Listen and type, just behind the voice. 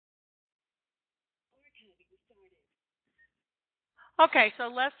Okay, so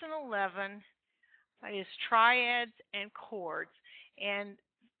lesson 11 is triads and chords. And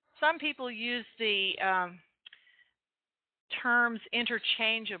some people use the terms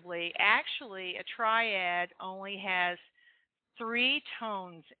interchangeably. Actually, a triad only has 3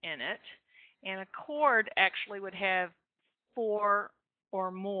 tones in it, and a chord actually would have 4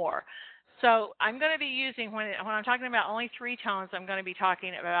 or more. So I'm going to be using, when I'm talking about only 3 tones, I'm going to be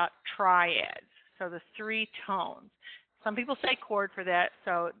talking about triads. So the 3 tones. Some people say chord for that,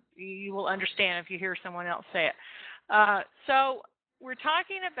 so you will understand if you hear someone else say it. So we're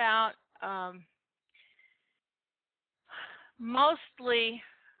talking about mostly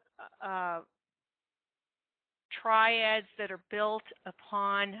uh, triads that are built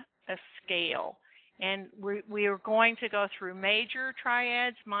upon a scale. And we are going to go through major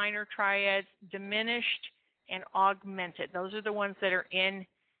triads, minor triads, diminished, and augmented. Those are the ones that are in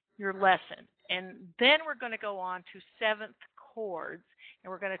your lesson. And then we're going to go on to seventh chords,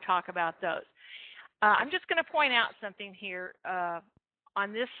 and we're going to talk about those. I'm just going to point out something here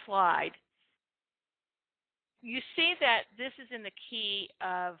on this slide. You see that this is in the key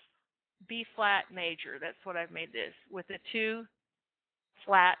of B flat major. That's what I've made this with the 2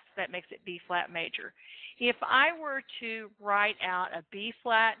 flats. That makes it B flat major. If I were to write out a B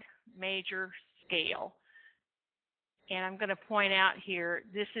flat major scale, and I'm going to point out here,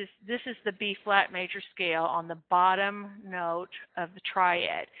 this is the B flat major scale on the bottom note of the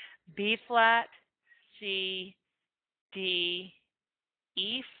triad. B flat, C, D,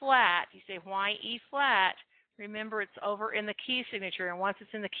 E flat. You say, why E flat? Remember, it's over in the key signature, and once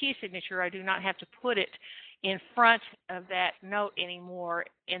it's in the key signature, I do not have to put it in front of that note anymore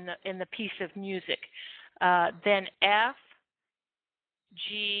in the piece of music. Then F,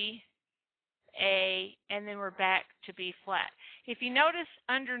 G, A, and then we're back to B flat. If you notice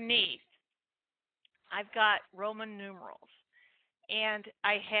underneath, I've got Roman numerals, and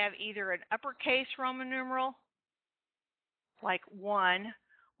I have either an uppercase Roman numeral, like 1,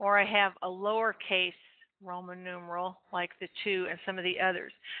 or I have a lowercase Roman numeral like the 2 and some of the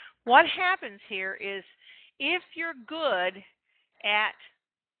others. What happens here is if you're good at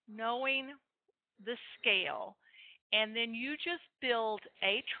knowing the scale and then you just build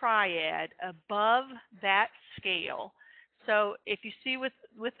a triad above that scale. So if you see with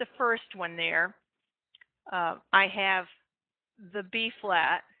the first one there, I have the B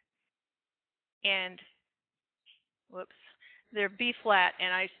flat and whoops, they're B flat,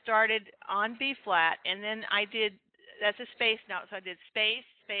 and I started on B flat, and then I did, that's a space note, so I did space,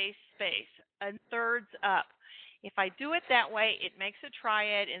 space, space, and thirds up. If I do it that way, it makes a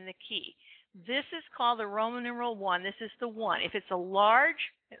triad in the key. This is called the Roman numeral 1. This is the 1. If it's a large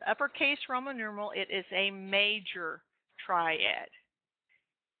uppercase Roman numeral, it is a major triad.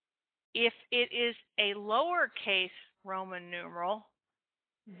 If it is a lowercase Roman numeral,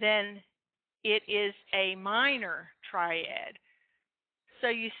 then it is a minor triad. So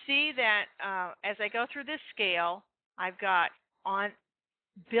you see that as I go through this scale, I've got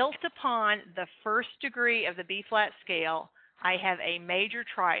built upon the first degree of the B flat scale, I have a major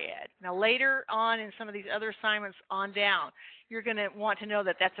triad. Now later on in some of these other assignments on down, you're going to want to know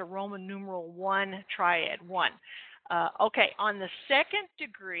that that's a Roman numeral 1 triad, 1. Okay, on the second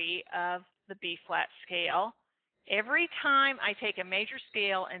degree of the B flat scale, every time I take a major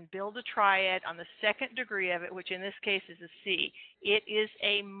scale and build a triad on the second degree of it, which in this case is a C, it is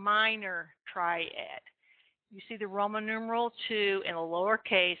a minor triad. You see the Roman numeral 2 in a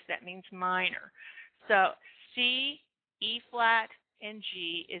lowercase, that means minor. So C, E flat, and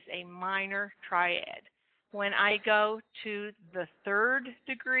G is a minor triad. When I go to the third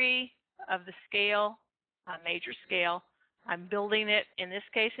degree of the scale, a major scale, I'm building it, in this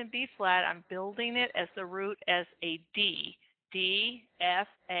case in B flat, I'm building it as the root as a D. D, F,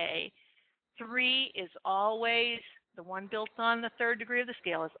 A. 3 is always, the one built on the third degree of the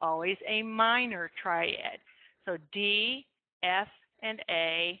scale is always a minor triad. So D, F, and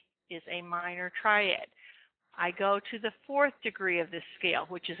A is a minor triad. I go to the fourth degree of this scale,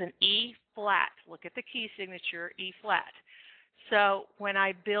 which is an E flat. Look at the key signature, E flat. So when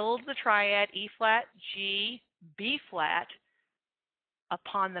I build the triad E flat, G, B flat,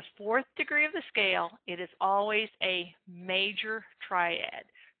 upon the fourth degree of the scale, it is always a major triad.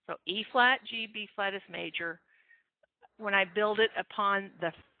 So E flat, G, B flat is major. When I build it upon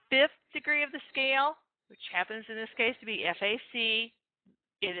the fifth degree of the scale, which happens in this case to be FAC,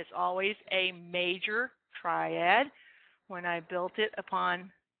 it is always a major triad. When I build it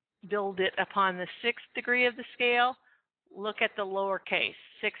upon the sixth degree of the scale, look at the lowercase.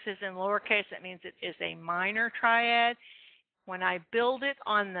 6 is in lowercase, that means it is a minor triad. when I build it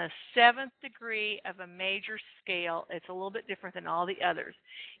on the 7th degree of a major scale, it's a little bit different than all the others.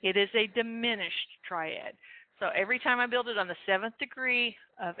 It is a diminished triad. So every time I build it on the 7th degree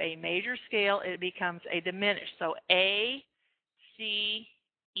of a major scale, it becomes a diminished. So A, C,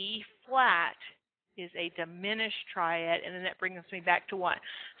 E flat is a diminished triad, and then that brings me back to 1.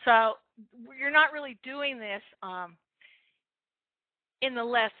 So you're not really doing this in the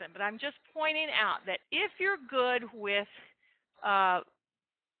lesson, but I'm just pointing out that if you're good with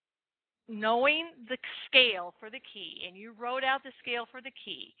knowing the scale for the key, and you wrote out the scale for the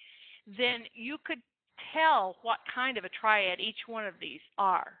key, then you could tell what kind of a triad each one of these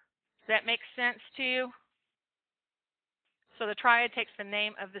are. Does that make sense to you? So the triad takes the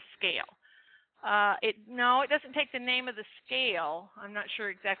name of the scale. No, it doesn't take the name of the scale. I'm not sure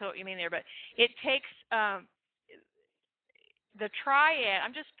exactly what you mean there, but it takes the triad.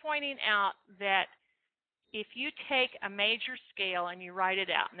 I'm just pointing out that if you take a major scale and you write it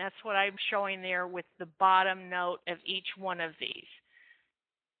out, and that's what I'm showing there with the bottom note of each one of these.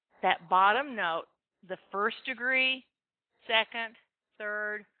 That bottom note, the 1st degree, 2nd,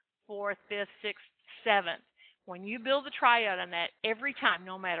 3rd, 4th, 5th, 6th, 7th. When you build the triad on that, every time,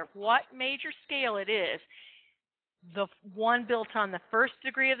 no matter what major scale it is, the one built on the 1st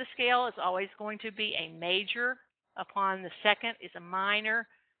degree of the scale is always going to be a major. Upon the 2nd is a minor.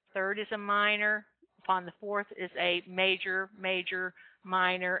 3rd is a minor. Upon the 4th is a major, major,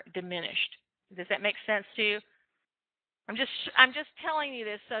 minor, diminished. Does that make sense to you? I'm just telling you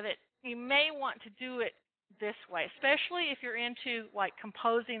this so that you may want to do it this way, especially if you're into like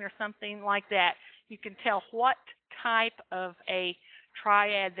composing or something like that. You can tell what type of a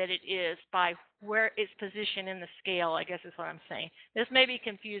triad that it is by where it's positioned in the scale, I guess is what I'm saying. This may be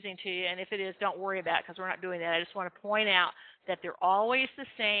confusing to you, and if it is, don't worry about it because we're not doing that. I just want to point out that they're always the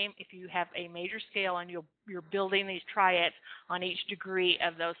same if you have a major scale and you're building these triads on each degree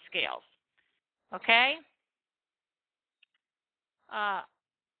of those scales. Okay?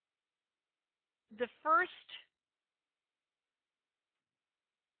 The first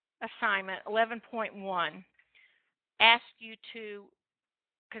assignment, 11.1, asks you to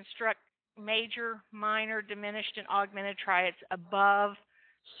construct major, minor, diminished, and augmented triads above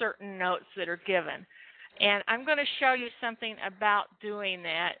certain notes that are given. And I'm going to show you something about doing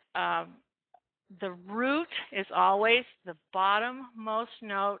that. The root is always the bottommost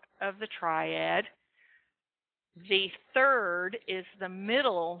note of the triad. The 3rd is the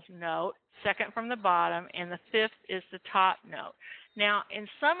middle note, 2nd from the bottom, and the 5th is the top note. Now, in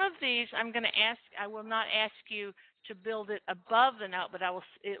some of these, I will not ask you to build it above the note, but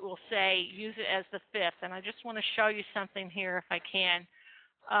it will say use it as the 5th. And I just want to show you something here if I can.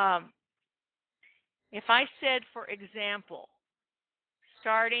 If I said, for example,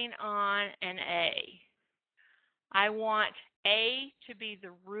 starting on an A, I want A to be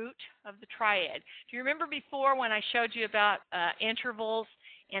the root of the triad. Do you remember before when I showed you about intervals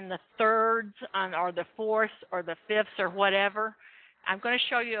in the 3rds or the 4ths or the 5ths or whatever? I'm going to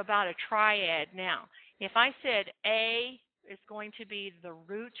show you about a triad now. If I said A is going to be the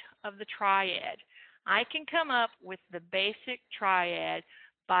root of the triad, I can come up with the basic triad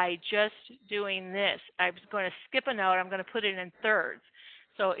by just doing this. I'm going to skip a note. I'm going to put it in 3rds.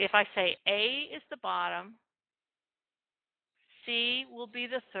 So if I say A is the bottom, C will be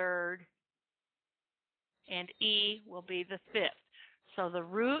the 3rd, and E will be the 5th. So the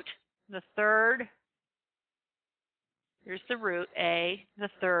root, the 3rd, here's the root, A, the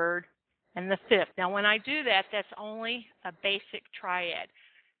 3rd, and the 5th. Now when I do that, that's only a basic triad.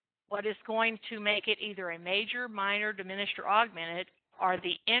 What is going to make it either a major, minor, diminished, or augmented are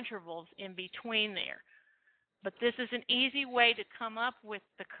the intervals in between there. But this is an easy way to come up with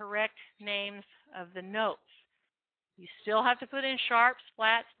the correct names of the notes. You still have to put in sharps,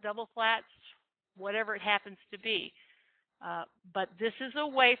 flats, double flats, whatever it happens to be. But this is a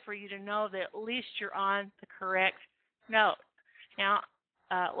way for you to know that at least you're on the correct note. Now,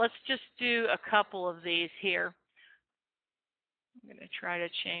 let's just do a couple of these here. I'm going to try to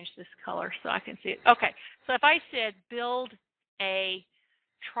change this color so I can see it. Okay, so if I said build a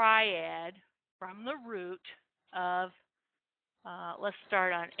triad from the root of, let's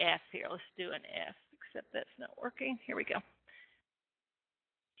start on F here. Let's do an F, except that's not working. Here we go.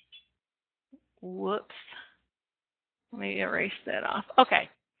 Whoops. Let me erase that off. Okay,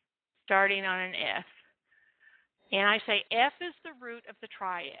 starting on an F. And I say F is the root of the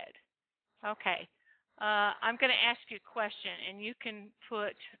triad. Okay. I'm going to ask you a question, and you can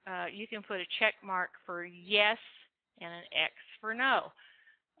put a check mark for yes and an X for no.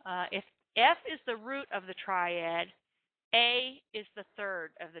 If F is the root of the triad, A is the 3rd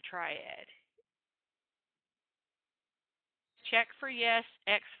of the triad. check for yes,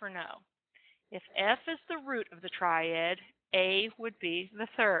 X for no. If F is the root of the triad, A would be the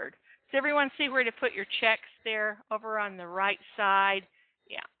third. Does everyone see where to put your checks there over on the right side?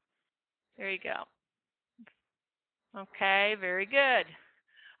 Yeah, there you go. Okay, very good.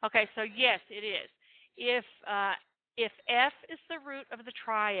 Okay, so yes, it is. If F is the root of the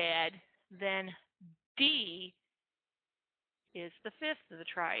triad, then D is the fifth of the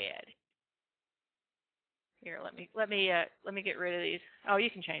triad. Here, let me get rid of these. Oh, you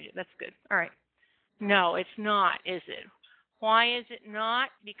can change it. That's good. All right. No, it's not, is it? Why is it not?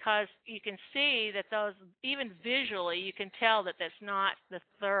 Because you can see that those, even visually, you can tell that that's not the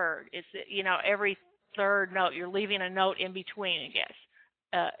third. It's, every third note, you're leaving a note in between, I guess.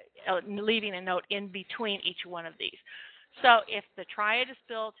 Leaving a note in between each one of these. So if the triad is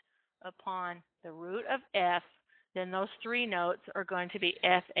built upon the root of F, then those three notes are going to be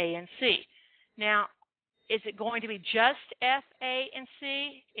F, A, and C. Now, is it going to be just F, A, and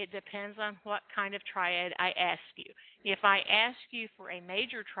C? It depends on what kind of triad I ask you. If I ask you for a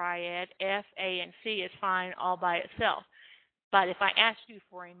major triad, F, A, and C is fine all by itself. But if I ask you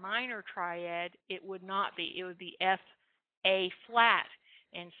for a minor triad, it would not be. It would be F, A flat,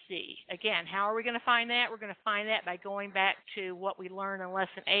 and C. Again, how are we going to find that? We're going to find that by going back to what we learned in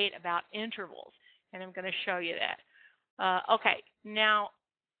Lesson 8 about intervals. And I'm going to show you that. Okay, now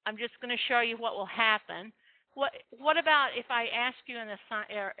I'm just going to show you what will happen. What about if I ask you in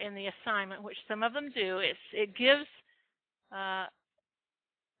the assignment, which some of them do, it gives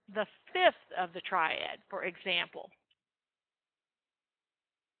the fifth of the triad, for example.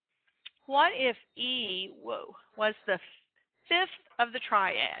 What if E was the fifth of the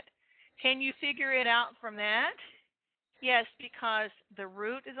triad? Can you figure it out from that? Yes, because the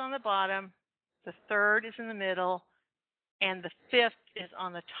root is on the bottom, the third is in the middle, and the fifth is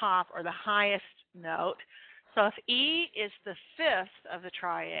on the top, or the highest note. So if E is the fifth of the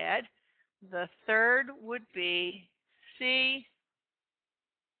triad, the third would be C,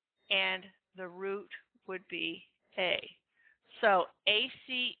 and the root would be A. So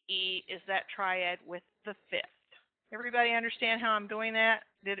ACE is that triad with the fifth. Everybody understand how I'm doing that?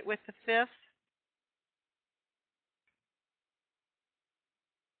 Did it with the fifth?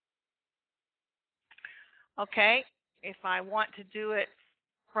 Okay, if I want to do it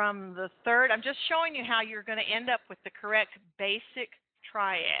from the third, I'm just showing you how you're going to end up with the correct basic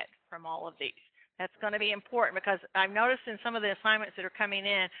triad from all of these. That's going to be important because I've noticed in some of the assignments that are coming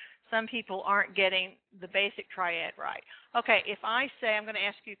in, some people aren't getting the basic triad right. Okay, if I say, I'm going to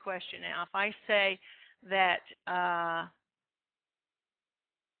ask you a question now. If I say that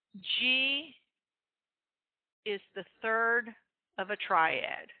G is the third of a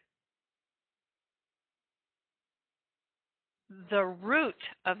triad, the root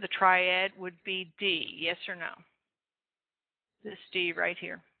of the triad would be D, yes or no? This D right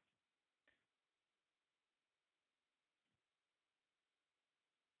here.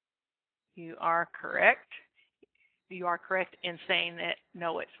 You are correct. You are correct in saying that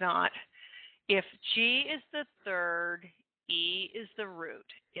no, it's not. If G is the third, E is the root.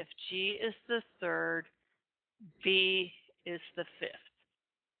 If G is the third, B is the fifth.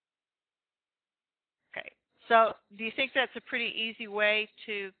 Okay. So do you think that's a pretty easy way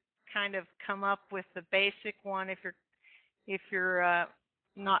to kind of come up with the basic one if you're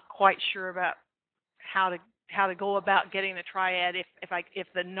not quite sure about how to go about getting the triad if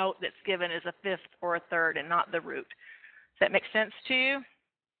the note that's given is a fifth or a third and not the root? Does that make sense to you?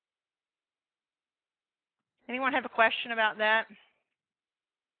 Anyone have a question about that?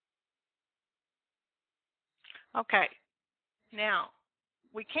 Okay. Now,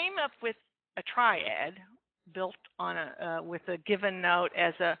 we came up with a triad built on with a given note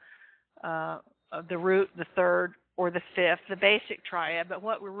as the root, the third, or the fifth, the basic triad. But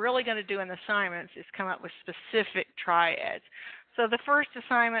what we're really going to do in the assignments is come up with specific triads. So the first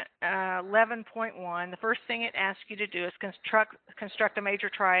assignment, 11.1, the first thing it asks you to do is construct a major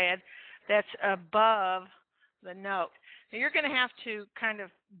triad that's above the note. Now you're going to have to kind of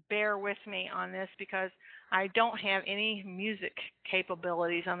bear with me on this because I don't have any music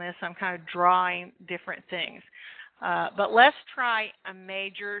capabilities on this. I'm kind of drawing different things. But let's try a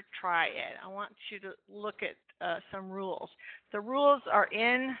major triad. I want you to look at some rules. The rules are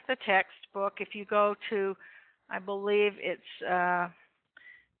in the textbook. If you go to, I believe it's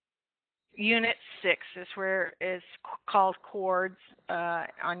Unit 6 is where it's called chords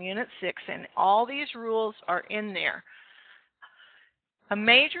on Unit 6, and all these rules are in there. A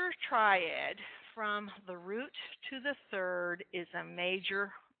major triad from the root to the third is a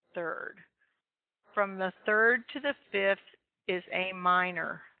major third. From the third to the fifth is a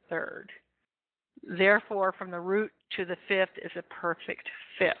minor third. Therefore, from the root to the fifth is a perfect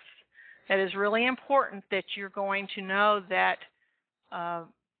fifth. That is really important that you're going to know that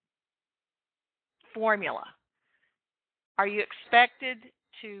formula. Are you expected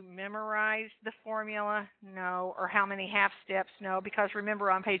to memorize the formula? No. Or how many half steps? No. Because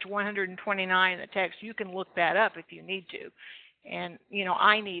remember, on page 129 in the text, you can look that up if you need to. And, you know,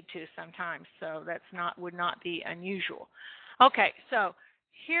 I need to sometimes, so would not be unusual. Okay, so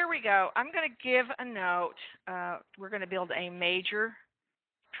here we go. I'm going to give a note. We're going to build a major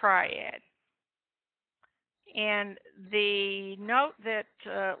triad. And the note that,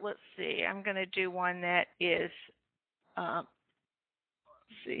 let's see, I'm going to do one that is, let's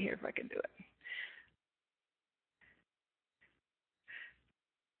see here if I can do it.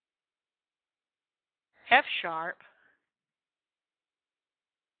 F sharp.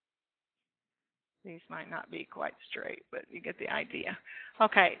 These might not be quite straight, but you get the idea.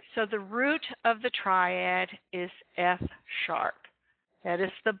 Okay, so the root of the triad is F sharp. That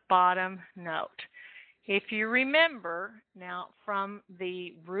is the bottom note. If you remember, now from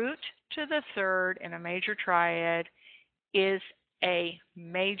the root to the third in a major triad is a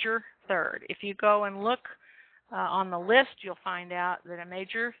major third. If you go and look on the list, you'll find out that a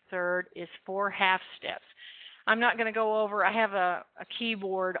major third is 4 half steps. I'm not going to go over, I have a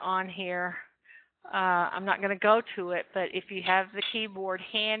keyboard on here. I'm not going to go to it, but if you have the keyboard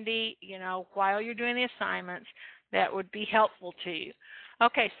handy, you know, while you're doing the assignments, that would be helpful to you.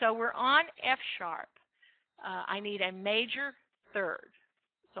 Okay, so we're on F sharp. I need a major third.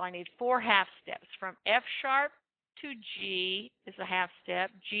 So I need 4 half steps. From F sharp to G is a half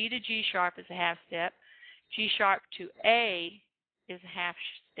step. G to G sharp is a half step. G sharp to A is a half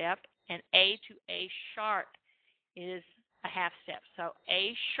step. And A to A sharp is a half step. So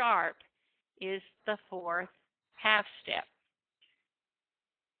A sharp is the 4th half step.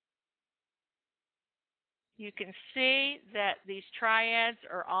 You can see that these triads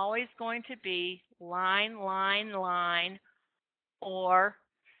are always going to be line, line, line, or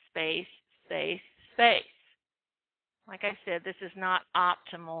space, space, space. Like I said, this is not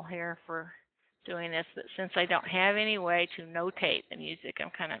optimal here for doing this, but since I don't have any way to notate the music,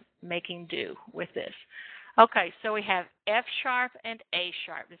 I'm kind of making do with this. Okay, so we have F sharp and A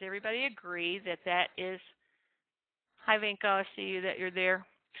sharp. Does everybody agree that that is, hi Vinko, I see you that you're there.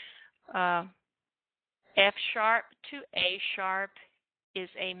 F sharp to A sharp is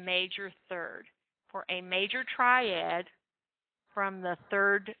a major third. For a major triad, from the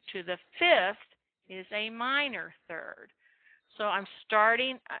third to the fifth is a minor third. So I'm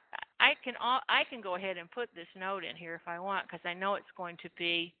starting, I can go ahead and put this note in here if I want, because I know it's going to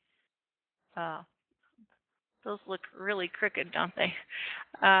be, those look really crooked, don't they?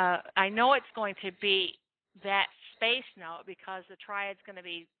 I know it's going to be that space note because the triad's going to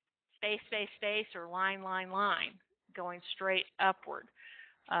be space, space, space, or line, line, line, going straight upward.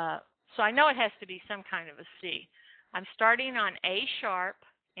 So I know it has to be some kind of a C. I'm starting on A sharp,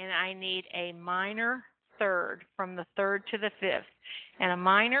 and I need a minor third from the third to the fifth. And a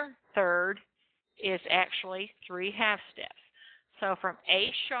minor third is actually 3 half steps. So from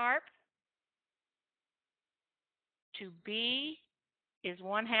A sharp to B is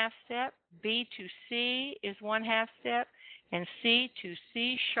 1 half step, B to C is 1 half step, and C to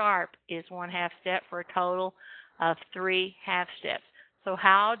C sharp is 1 half step for a total of 3 half steps. So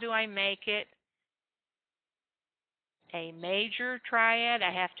how do I make it a major triad?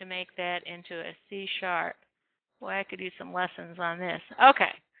 I have to make that into a C sharp. Boy, I could do some lessons on this.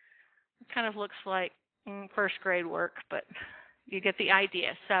 Okay. It kind of looks like first grade work, but you get the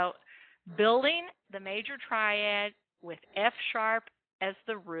idea. So building the major triad with F sharp as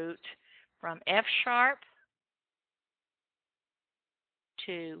the root, from F sharp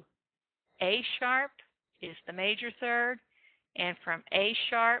to A sharp is the major third, and from A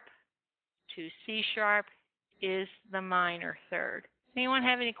sharp to C sharp is the minor third. Anyone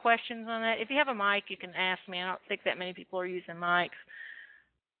have any questions on that? If you have a mic, you can ask me. I don't think that many people are using mics.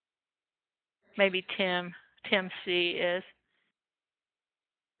 Maybe Tim C is.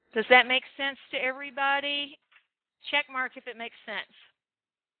 Does that make sense to everybody? Check mark if it makes sense.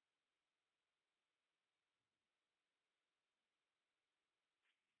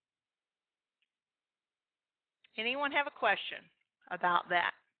 Anyone have a question about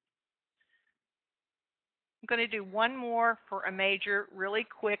that? I'm going to do one more for a major really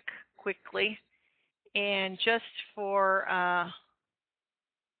quickly. And just for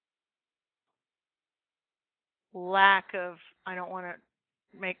lack of, I don't want to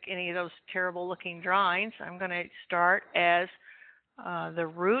make any of those terrible looking drawings, I'm going to start as the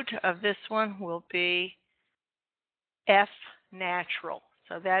root of this one will be F natural.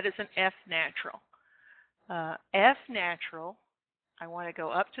 So that is an F natural. F natural, I want to go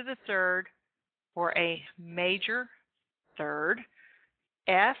up to the third for a major third.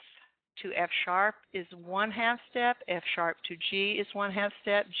 F to F sharp is 1/2 step. F sharp to G is 1/2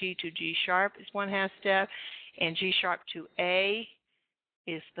 step. G to G sharp is 1/2 step. And G sharp to A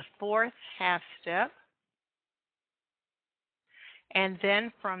is the 4th half step. And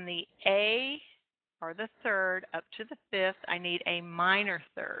then from the A, or the third, up to the 5th, I need a minor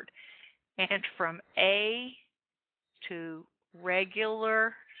third. And from A to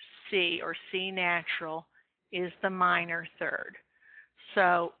regular C, or C natural, is the minor third.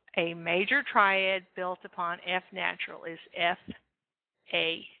 So a major triad built upon F natural is F,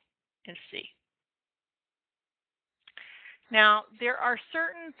 A, and C. Now, there are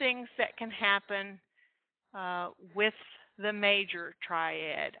certain things that can happen with the major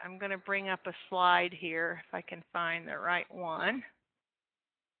triad. I'm going to bring up a slide here if I can find the right one.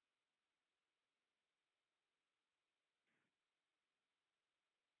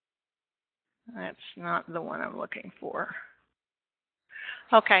 That's not the one I'm looking for.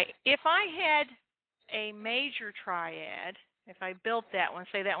 Okay, if I had a major triad, if I built that one,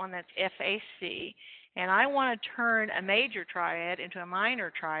 say that one that's FAC, and I want to turn a major triad into a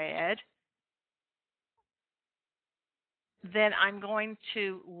minor triad, then I'm going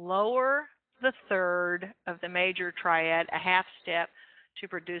to lower the third of the major triad a half step to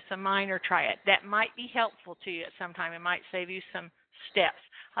produce a minor triad. That might be helpful to you at some time. It might save you some steps.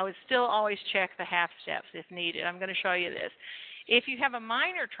 I would still always check the half steps if needed. I'm going to show you this. If you have a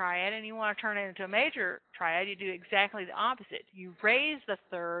minor triad and you want to turn it into a major triad, you do exactly the opposite. You raise the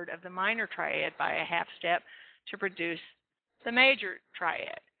third of the minor triad by a half step to produce the major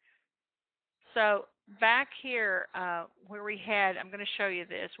triad. So back here where we had, I'm going to show you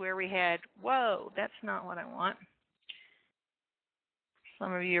this, where we had, whoa, that's not what I want.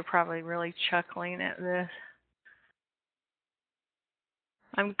 Some of you are probably really chuckling at this.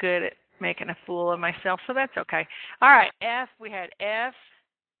 I'm good at making a fool of myself, so that's okay. All right, F, we had F,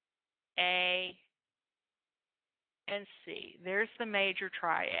 A, and C. There's the major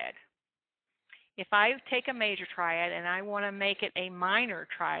triad. If I take a major triad and I want to make it a minor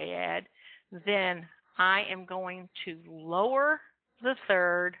triad, then I am going to lower the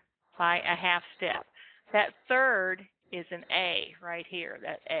third by a half step. That third is an A right here,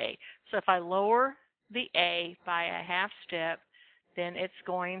 that A. So if I lower the A by a half step, then it's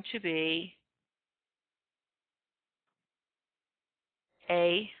going to be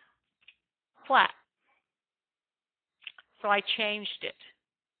A flat. So I changed it.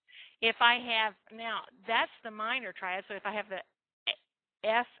 If I have, now that's the minor triad, so if I have the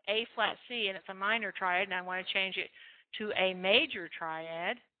F, A flat, C, and it's a minor triad, and I want to change it to a major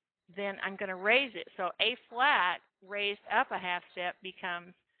triad, then I'm going to raise it. So A flat raised up a half step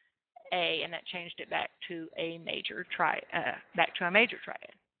becomes A, and that changed it back to a major triad.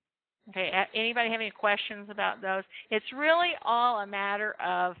 Okay, anybody have any questions about those? It's really all a matter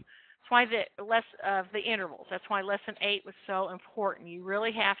of, that's why the intervals. That's why lesson 8 was so important. You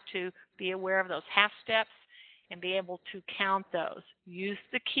really have to be aware of those half steps and be able to count those. Use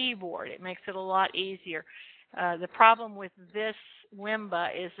the keyboard. It makes it a lot easier. The problem with this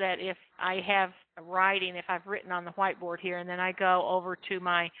WIMBA is that if I have writing, if I've written on the whiteboard here and then I go over to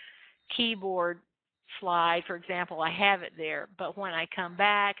my keyboard slide, for example, I have it there, but when I come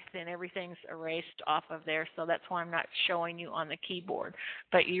back, then everything's erased off of there, so that's why I'm not showing you on the keyboard.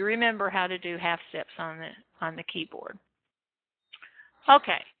 But you remember how to do half steps on the keyboard.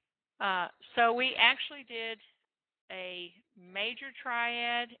 Okay, so we actually did a major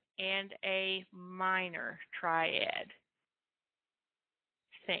triad and a minor triad.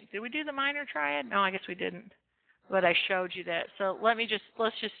 I think. Did we do the minor triad? No, I guess we didn't. But I showed you that. So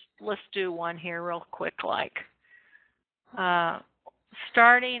let's do one here real quick, like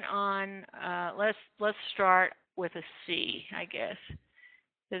starting on let's start with a C, I guess.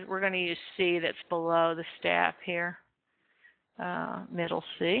 We're going to use C that's below the staff here, middle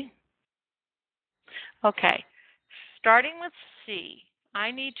C. Okay, starting with C,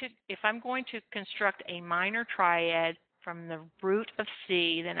 I need to, if I'm going to construct a minor triad from the root of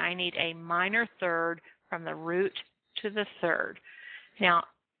C, then I need a minor third from the root to the third. Now,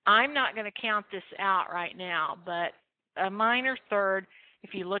 I'm not going to count this out right now, but a minor third,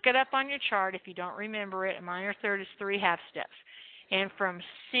 if you look it up on your chart, if you don't remember it, a minor third is 3 half steps. And from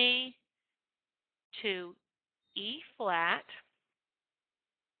C to E flat,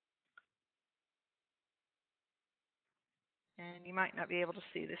 and you might not be able to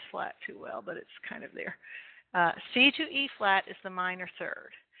see this flat too well, but it's kind of there. C to E flat is the minor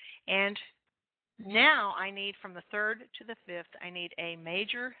third. And now I need from the third to the fifth, I need a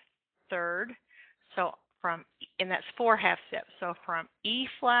major third. So and that's 4 half steps. So from E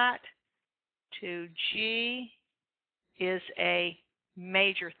flat to G is a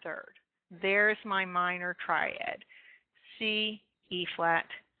major third. There's my minor triad. C, E flat,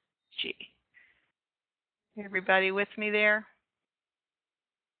 G. Everybody with me there?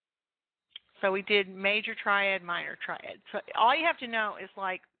 So we did major triad, minor triad. So all you have to know is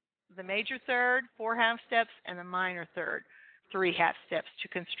like the major third, 4 half steps, and the minor third, 3 half steps to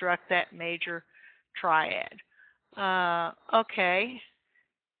construct that major triad. Okay.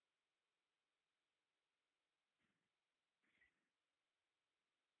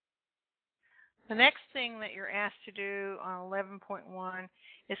 The next thing that you're asked to do on 11.1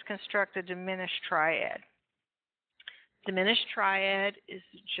 is construct a diminished triad. Diminished triad is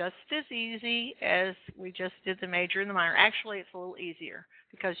just as easy as we just did the major and the minor. Actually, it's a little easier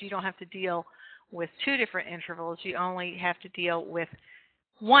because you don't have to deal with 2 different intervals. You only have to deal with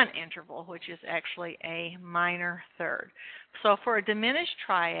 1 interval, which is actually a minor third. So for a diminished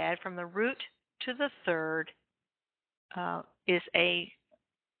triad, from the root to the third is a,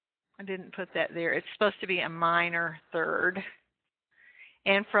 I didn't put that there, it's supposed to be a minor third.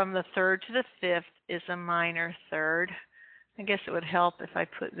 And from the third to the fifth is a minor third. I guess it would help if I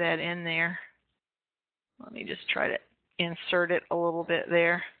put that in there. Let me just try to insert it a little bit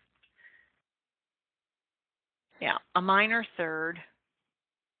there. Yeah, a minor third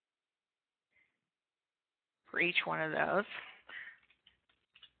for each one of those.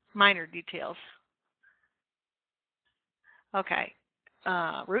 Minor details. Okay,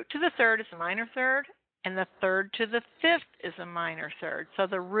 root to the third is a minor third, and the third to the fifth is a minor third. So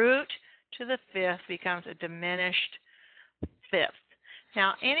the root to the fifth becomes a diminished fifth.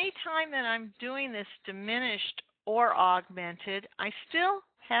 Now, anytime that I'm doing this diminished or augmented, I still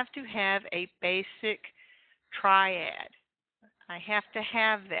have to have a basic triad. I have to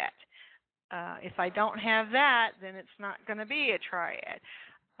have that. If I don't have that, then it's not going to be a triad.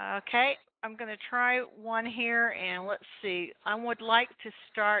 Okay, I'm going to try one here, and let's see. I would like to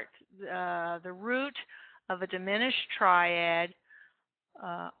start the root of a diminished triad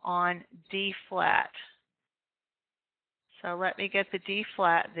on D flat. So let me get the D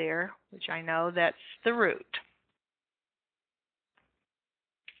flat there, which I know that's the root.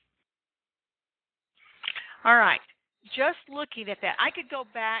 All right, just looking at that, I could go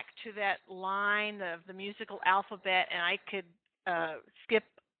back to that line of the musical alphabet, and I could skip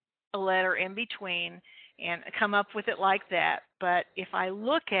a letter in between and come up with it like that. But if I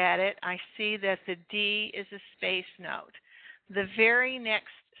look at it, I see that the D is a space note. The very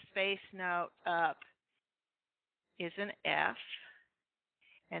next space note up is an F,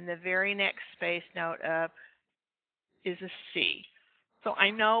 and the very next space note up is a C. So I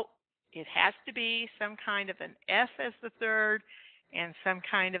know it has to be some kind of an F as the third and some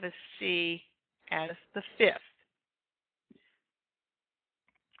kind of a C as the fifth.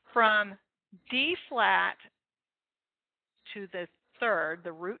 From D flat to the third,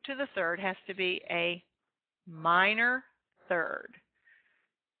 the root to the third has to be a minor third.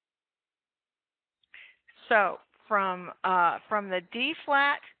 So from the D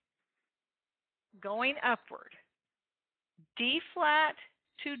flat going upward, D flat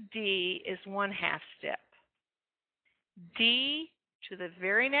to D is 1 half step. D to the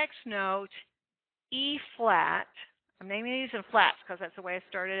very next note, E flat, I'm naming these in flats because that's the way I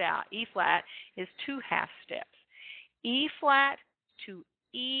started out. E flat is 2 half steps. E flat to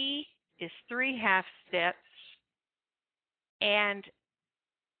E is 3 half steps. And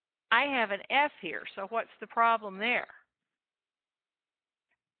I have an F here, so what's the problem there?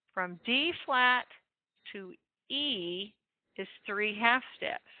 From D flat to E is 3 half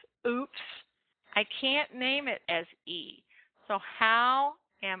steps. Oops, I can't name it as E. So how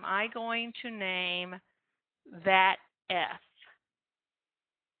am I going to name that F?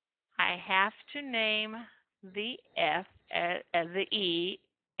 I have to name the F as the E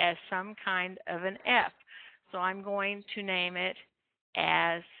as some kind of an F. So I'm going to name it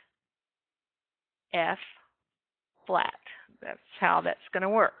as F flat. That's how that's going to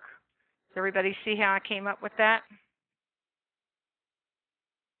work. Does everybody see how I came up with that?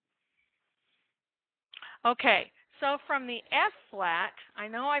 Okay, so from the F flat, I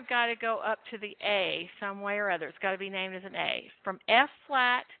know I've got to go up to the A some way or other. It's got to be named as an A. From F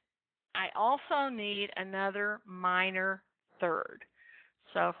flat, I also need another minor third.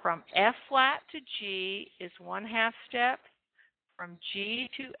 So from F flat to G is 1 half step. From G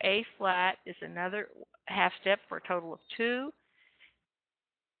to A flat is another half step for a total of 2.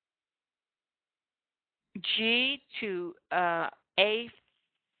 G to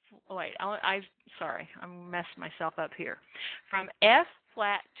sorry, I'm messing myself up here. From F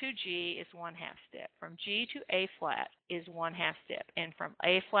flat to G is 1/2 step. From G to A flat is 1/2 step. And from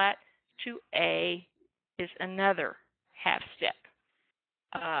A flat to A is another 1/2 step.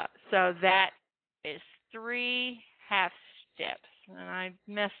 So that is 3/2 steps. And I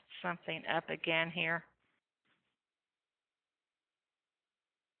messed something up again here.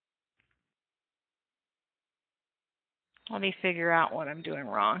 Let me figure out what I'm doing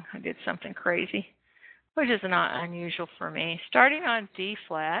wrong. I did something crazy, which is not unusual for me. Starting on D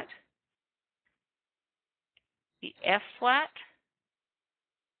flat, the F flat.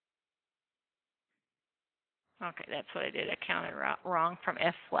 Okay, that's what I did. I counted wrong from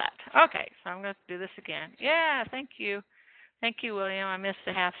F flat. Okay, so I'm going to do this again. Yeah, thank you. Thank you, William. I missed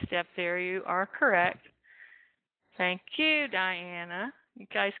a 1/2 step there. You are correct. Thank you, Diana. You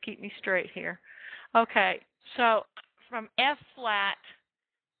guys keep me straight here. Okay, so from F flat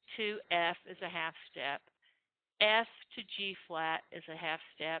to F is a 1/2 step. F to G flat is a 1/2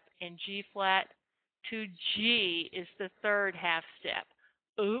 step. And G flat to G is the third 1/2 step.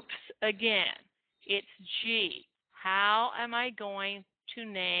 Oops, again. It's G. How am I going to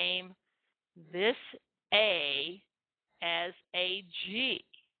name this A as a G?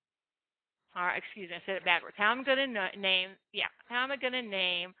 All right, excuse me, I said it backwards. How am I going to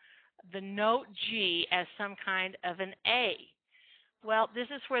name the note G as some kind of an A? Well,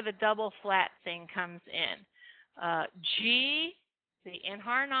 this is where the double flat thing comes in. G, the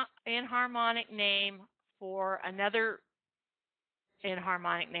enharmonic name for another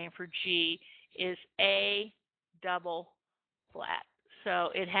enharmonic name for G is A double flat.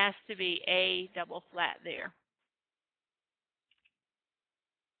 So it has to be A double flat there.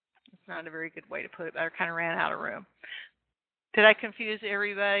 It's not a very good way to put it, but I kind of ran out of room. Did I confuse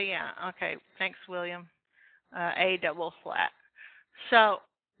everybody? Yeah. Okay. Thanks, William. A double flat. So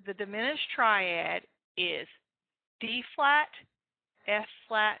the diminished triad is D flat, F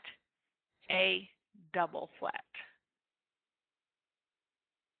flat, A double flat.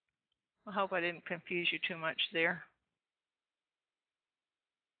 I hope I didn't confuse you too much there.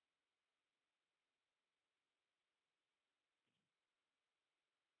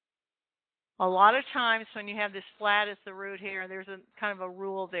 A lot of times when you have this flat as the root here, there's a kind of a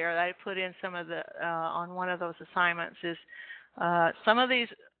rule there that I put in some of the on one of those assignments is some of these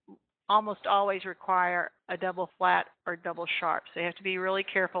almost always require a double flat or double sharp. So you have to be really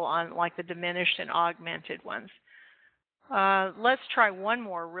careful on like the diminished and augmented ones. Let's try one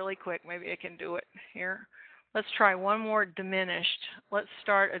more really quick. Maybe I can do it here. Let's try one more diminished. Let's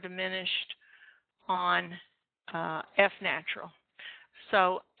start a diminished on F natural.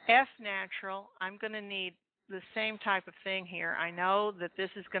 So F natural, I'm going to need the same type of thing here. I know that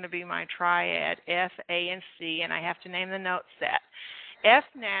this is going to be my triad, F, A, and C, and I have to name the note set. F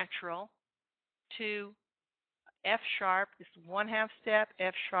natural to F sharp is 1/2 step,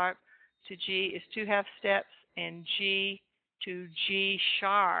 F sharp to G is 2/2 steps, and G to G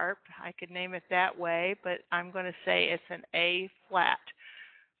sharp, I could name it that way, but I'm going to say it's an A flat.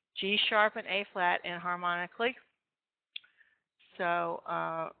 G sharp and A flat enharmonically. So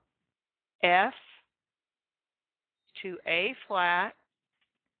F to A flat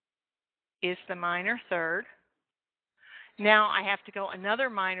is the minor third. Now I have to go another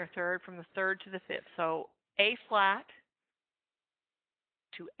minor third from the third to the fifth. So A flat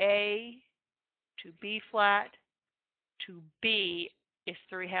to A to B flat to B is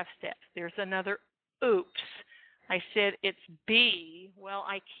 3/2 steps. There's another oops. I said it's B. Well,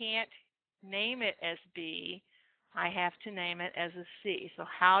 I can't name it as B. I have to name it as a C. So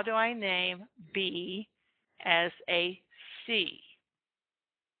how do I name B as a C?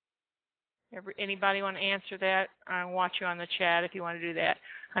 Anybody want to answer that? I'll watch you on the chat if you want to do that.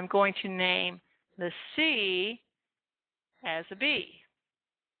 I'm going to name the C as a B.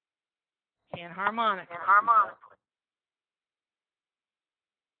 Enharmonic.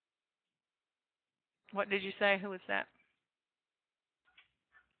 What did you say? Who was that?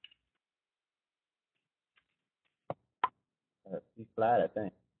 C flat, I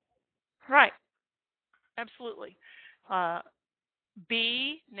think. Right. Absolutely.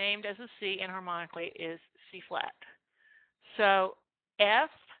 B, named as a C enharmonically, is C flat. So F,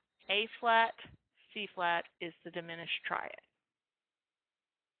 A flat, C flat is the diminished triad.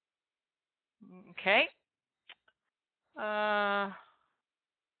 Okay.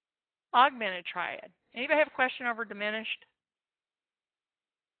 Augmented triad. Anybody have a question over diminished?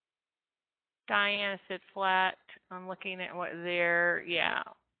 Diana said flat. I'm looking at what there. Yeah,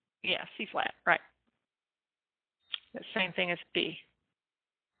 C flat. Right. The same thing as B.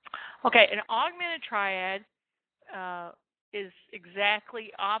 Okay, an augmented triad is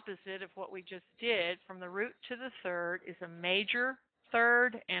exactly opposite of what we just did. From the root to the third is a major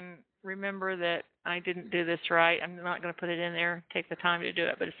third, and remember that I didn't do this right. I'm not going to put it in there, take the time to do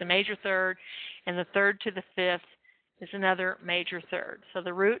it, but it's a major third, and the third to the fifth is another major third. So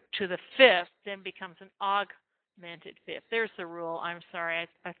the root to the fifth then becomes an augmented fifth. There's the rule. I'm sorry,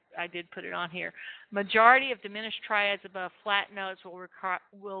 I did put it on here. Majority of diminished triads above flat notes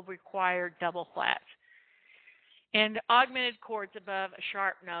will require double flats. And augmented chords above a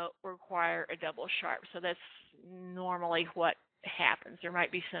sharp note require a double sharp. So that's normally what happens. There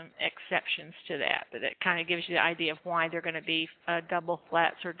might be some exceptions to that, but it kind of gives you the idea of why they're going to be double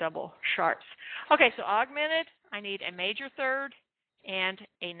flats or double sharps. Okay, so augmented, I need a major third and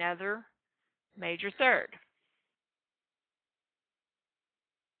another major third.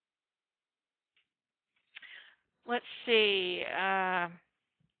 Let's see.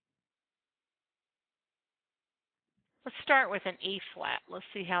 Let's start with an E flat. Let's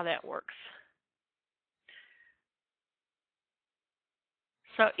see how that works.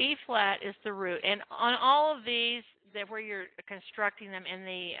 So E flat is the root. And on all of these, where you're constructing them in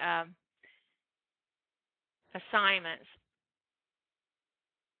the assignments,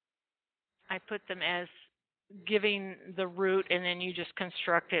 I put them as giving the root, and then you just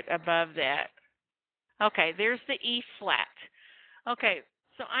construct it above that. Okay, there's the E flat. Okay,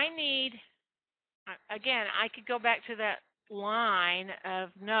 so I need, again, I could go back to that line of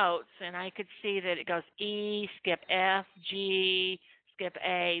notes, and I could see that it goes E, skip F, G, skip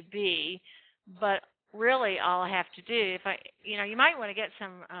A, B. But really, all I have to do, you might want to get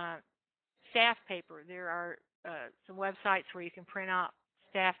some staff paper. There are some websites where you can print out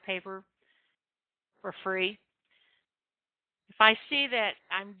staff paper for free. If I see that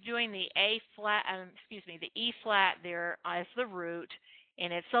I'm doing the the E flat there as the root,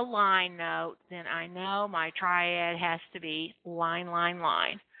 and it's a line note, then I know my triad has to be line, line,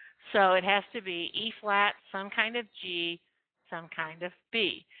 line. So it has to be E flat, some kind of G, some kind of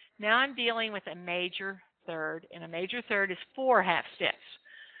B. Now I'm dealing with a major third, and a major third is 4 half steps.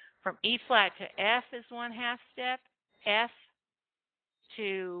 From E flat to F is 1 half step. F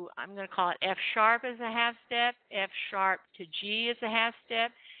to, I'm going to call it F sharp as a half step. F sharp to G is a half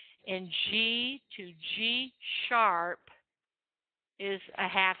step. And G to G sharp is a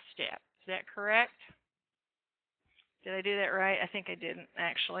half step. Is that correct? Did I do that right? I think I didn't,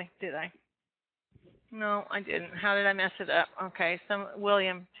 actually. Did I? No, I didn't. How did I mess it up? Okay,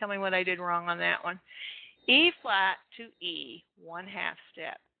 William, tell me what I did wrong on that one. E flat to E, 1 half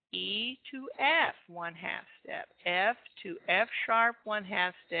step. E to F, 1 half step. F to F sharp, 1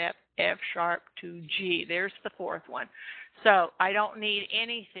 half step. F sharp to G. There's the 4th one. So I don't need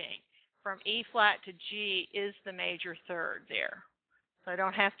anything. From E flat to G is the major third there. So I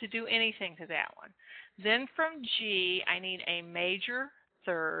don't have to do anything to that one. Then from G, I need a major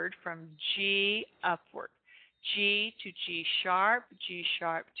third from G upward. G to G sharp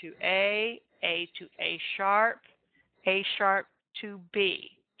to A to A sharp to B.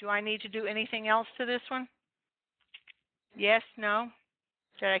 Do I need to do anything else to this one? Yes, no?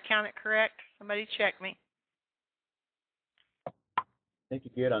 Did I count it correct? Somebody check me. I think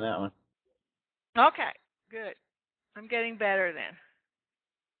you're good on that one. Okay, good. I'm getting better then.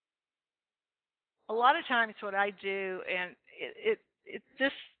 A lot of times what I do, and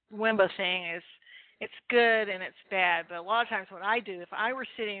this Wimbo thing is, it's good and it's bad, but a lot of times what I do, if I were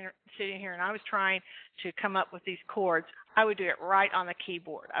sitting here and I was trying to come up with these chords, I would do it right on the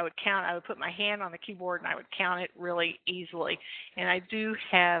keyboard. I would put my hand on the keyboard and I would count it really easily. And I do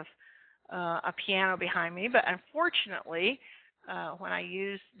have a piano behind me, but unfortunately, when I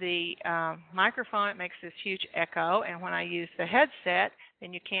use the microphone, it makes this huge echo, and when I use the headset,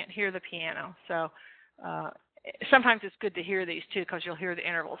 then you can't hear the piano. So sometimes it's good to hear these too, because you'll hear the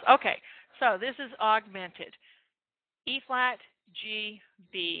intervals. Okay, so this is augmented. E flat, G,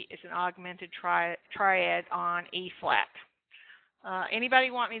 B is an augmented triad on E flat. Anybody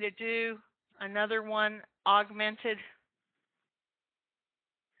want me to do another one augmented?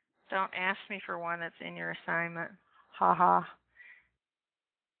 Don't ask me for one that's in your assignment. Ha ha.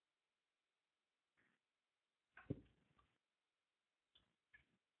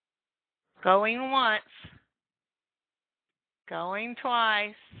 Going once. Going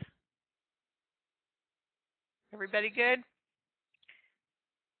twice. Everybody good?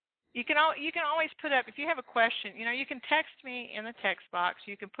 You can always put up, if you have a question, you can text me in the text box.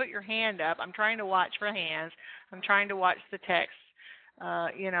 You can put your hand up. I'm trying to watch for hands. I'm trying to watch the text.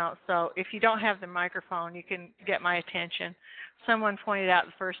 So if you don't have the microphone, you can get my attention. Someone pointed out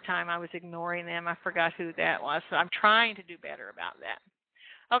the first time I was ignoring them. I forgot who that was. So I'm trying to do better about that.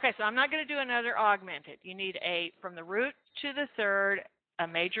 Okay, so I'm not going to do another augmented. You need from the root to the third, a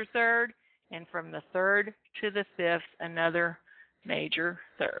major third, and from the third to the fifth, another major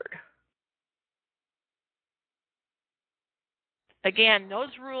third. Again, those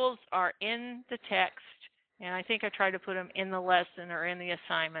rules are in the text, and I think I tried to put them in the lesson or in the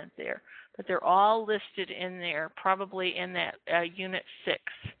assignment there. But they're all listed in there, probably in that Unit 6.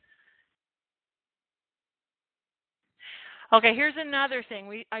 Okay, here's another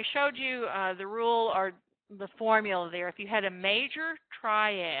thing. I showed you the rule or the formula there. If you had a major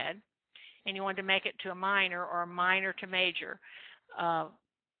triad and you wanted to make it to a minor or a minor to major,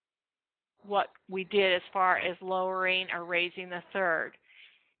 what we did as far as lowering or raising the third.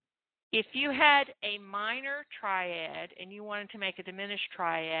 If you had a minor triad and you wanted to make a diminished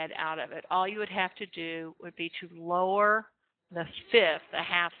triad out of it, all you would have to do would be to lower the fifth a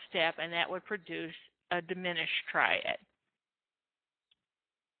half step, and that would produce a diminished triad.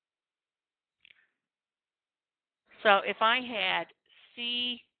 So if I had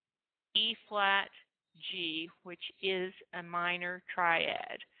C, E flat, G, which is a minor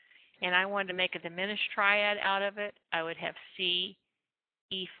triad, and I wanted to make a diminished triad out of it, I would have C,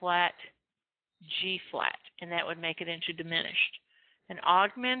 E flat, G flat, and that would make it into diminished. An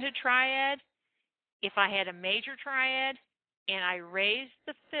augmented triad, if I had a major triad and I raised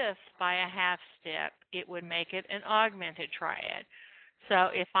the fifth by a half step, it would make it an augmented triad. So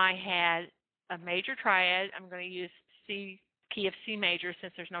if I had a major triad, I'm going to use C, key of C major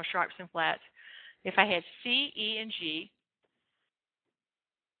since there's no sharps and flats. If I had C, E, and G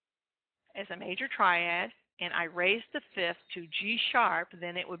as a major triad, and I raised the fifth to G sharp,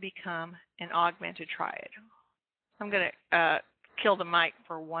 then it would become an augmented triad. I'm going to kill the mic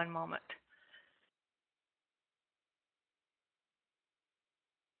for one moment.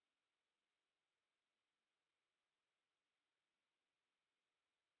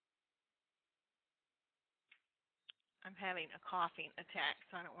 I'm having a coughing attack,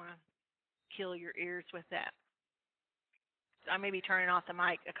 so I don't want to kill your ears with that. I may be turning off the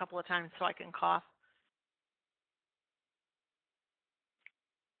mic a couple of times so I can cough.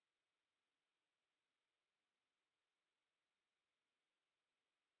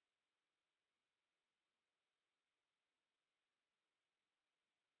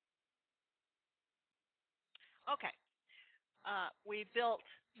 Okay. We built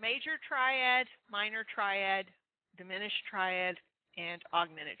major triad, minor triad, diminished triad, and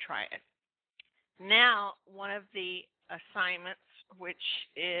augmented triad. Now, one of the assignments, which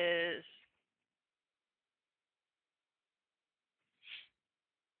is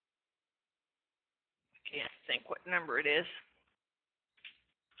I can't think what number it is.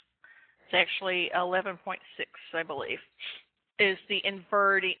 It's actually 11.6, I believe, is the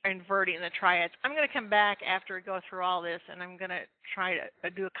inverting the triads. I'm going to come back after I go through all this, and I'm going to try to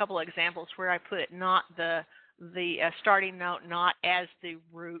do a couple of examples where I put not the starting note not as the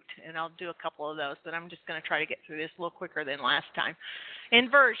root, and I'll do a couple of those, but I'm just going to try to get through this a little quicker than last time.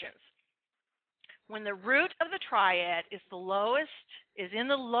 Inversions. When the root of the triad is in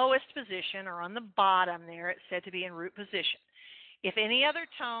the lowest position or on the bottom there, it's said to be in root position. If any other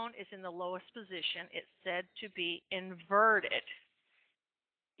tone is in the lowest position, it's said to be inverted.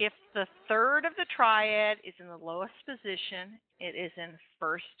 If the third of the triad is in the lowest position, it is in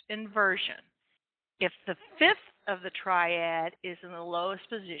first inversion. If the fifth of the triad is in the lowest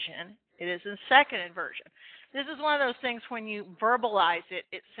position, it is in second inversion. This is one of those things when you verbalize it,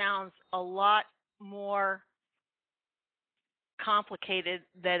 it sounds a lot more complicated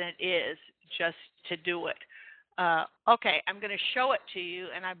than it is just to do it. Okay, I'm going to show it to you,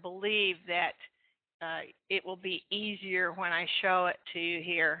 and I believe that it will be easier when I show it to you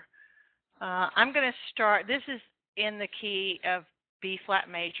here. I'm going to start. This is in the key of B flat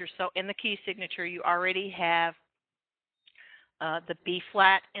major, so in the key signature you already have the B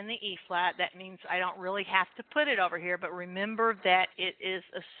flat and the E flat. That means I don't really have to put it over here, but remember that it is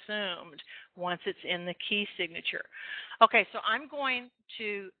assumed once it's in the key signature. Okay, so I'm going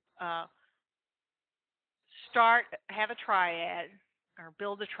to have a triad or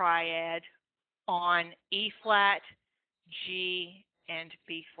build a triad on E flat, G, and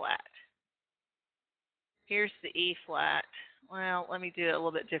B flat. Here's the E flat. Well, let me do it a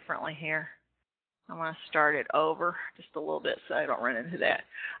little bit differently here. I want to start it over just a little bit so I don't run into that.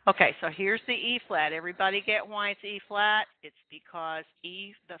 Okay, so here's the E flat. Everybody get why it's E flat? It's because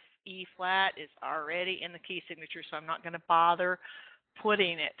the E flat is already in the key signature, so I'm not going to bother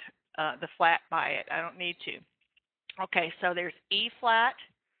putting it, the flat by it. I don't need to. Okay, so there's E flat,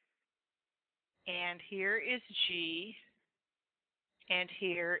 and here is G, and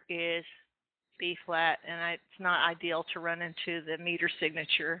here is B flat, and it's not ideal to run into the meter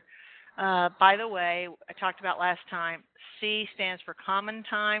signature. By the way, I talked about last time, C stands for common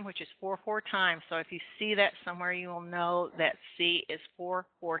time, which is 4/4 time. So if you see that somewhere, you will know that C is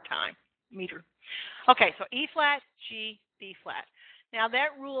 4/4 time meter. Okay, so E flat, G, B flat. Now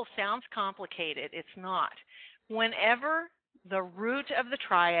that rule sounds complicated. It's not. Whenever the root of the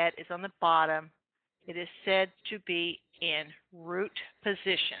triad is on the bottom, it is said to be in root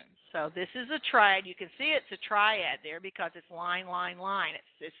position. So this is a triad. You can see it's a triad there because it's line, line, line.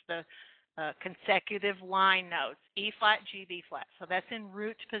 It's the consecutive line notes, E flat, G, B flat. So that's in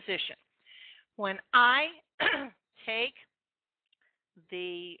root position. When I take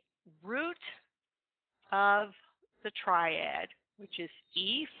the root of the triad, which is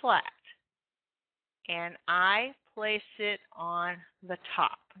E flat, and I place it on the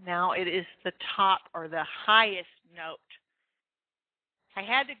top. Now it is the top or the highest note.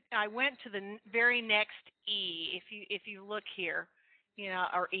 I went to the very next E. If you look here,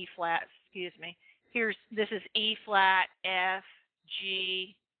 or E flat, excuse me. This is E flat, F,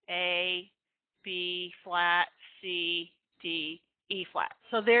 G, A, B flat, C, D, E flat.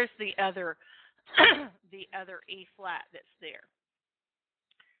 So there's the other the other E flat that's there.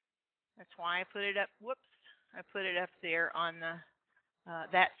 That's why I put it up. Whoops, I put it up there on the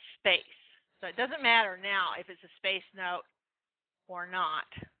that space. So it doesn't matter now if it's a space note or not.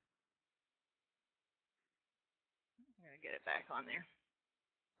 I'm going to get it back on there.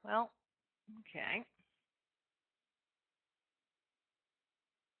 Well, okay.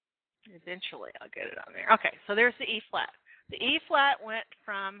 Eventually I'll get it on there. Okay, so there's the E flat. The E flat went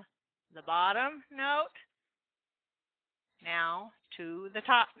from the bottom note now to the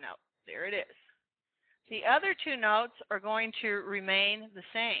top note. There it is. The other two notes are going to remain the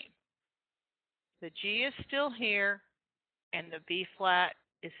same. The G is still here and the B flat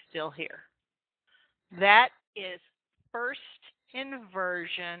is still here. That is first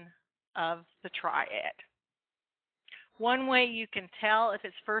inversion of the triad. One way you can tell if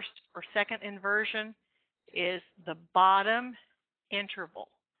it's first or second inversion is the bottom interval.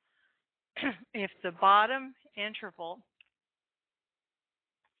 If the bottom interval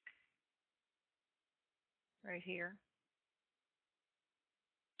right here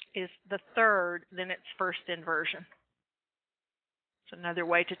is the third, then it's first inversion. It's another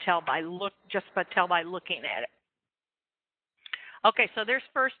way to tell by looking at it. Okay, so there's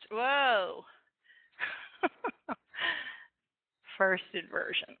first. Whoa. First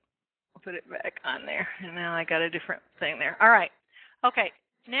inversion. I'll put it back on there. And now I got a different thing there. All right. Okay,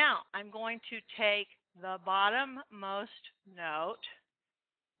 now I'm going to take the bottommost note,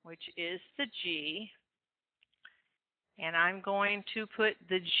 which is the G, and I'm going to put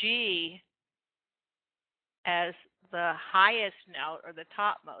the G as the highest note or the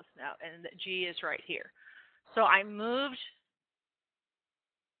topmost note, and the G is right here. So I moved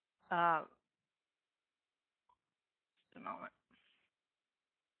just a moment.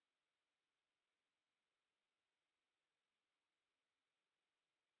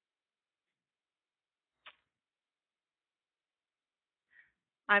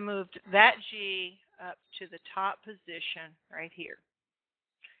 I moved that G up to the top position right here.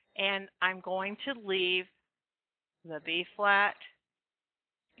 And I'm going to leave the B flat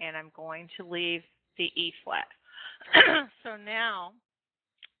and I'm going to leave the E flat. So now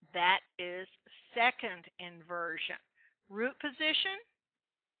that is second inversion. Root position,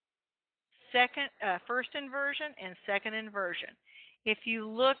 first inversion, and second inversion. If you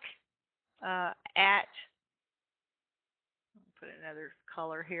look at, put another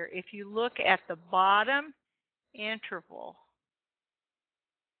color here. If you look at the bottom interval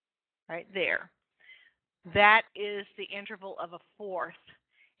right there, that is the interval of a fourth,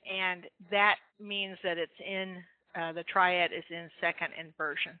 and that means that it's in the triad is in second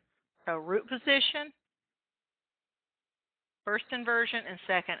inversion. So root position, first inversion, and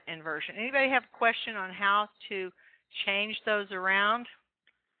second inversion. Anybody have a question on how to change those around?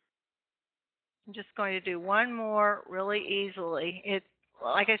 I'm just going to do one more really easily.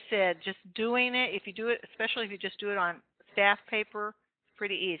 Like I said, just doing it, if you do it, especially if you just do it on staff paper, it's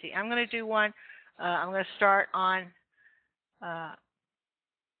pretty easy. I'm going to do one. I'm going to start on an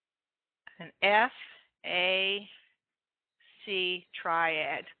F, A, C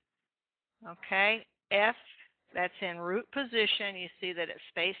triad. Okay, F, that's in root position. You see that it's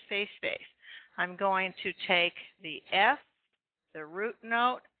space, space, space. I'm going to take the F, the root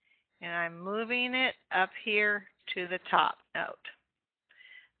note, and I'm moving it up here to the top note.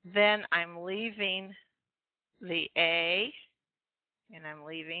 Then I'm leaving the A, and I'm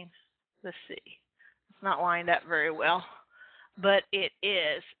leaving the C. It's not lined up very well, but it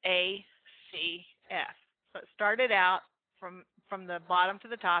is A, C, F. So it started out from from the bottom to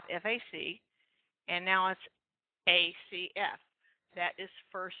the top, FAC, and now it's ACF. That is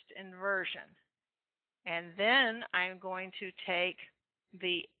first inversion. And then I'm going to take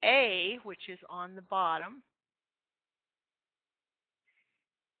the A, which is on the bottom,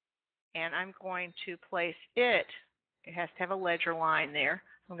 and I'm going to place it. It has to have a ledger line there.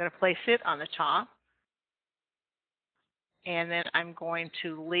 I'm going to place it on the top, and then I'm going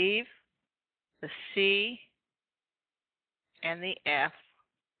to leave the C and the F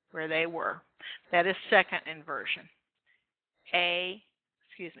where they were. That is second inversion.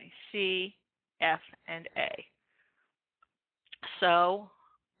 C, F, and A. So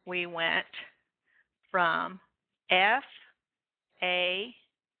we went from F, A,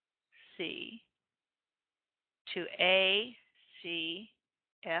 C to A, C,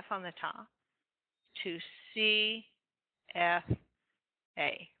 F on the top to C, F,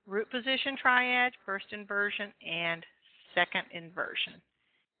 A. Root position triad, first inversion, and second inversion.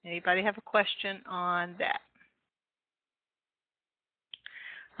 Anybody have a question on that?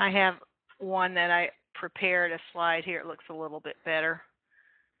 I have one that I prepared a slide here. It looks a little bit better.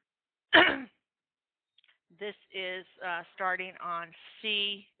 This is starting on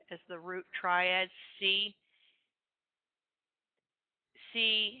C as the root triad. C,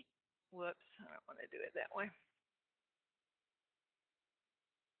 whoops, I don't want to do it that way.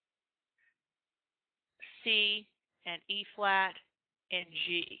 C and E flat and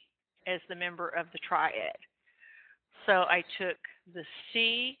G as the member of the triad. So I took the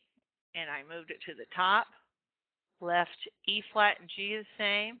C and I moved it to the top, left E flat and G the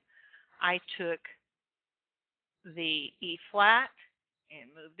same. I took the E flat and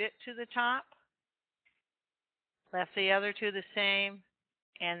moved it to the top, left the other two the same,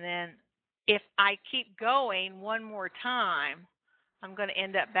 and then if I keep going one more time, I'm going to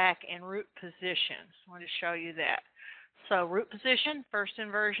end up back in root position. I want to show you that. So root position, first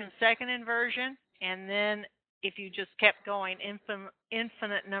inversion, second inversion, and then if you just kept going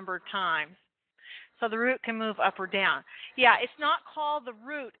infinite number of times. So the root can move up or down. Yeah, it's not called the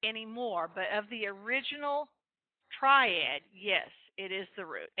root anymore, but of the original triad, yes, it is the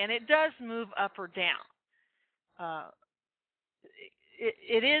root. And it does move up or down.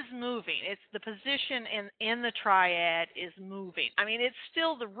 It is moving. It's the position in the triad is moving. I mean, it's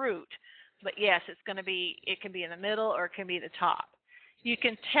still the root, but yes, it can be in the middle or it can be the top. You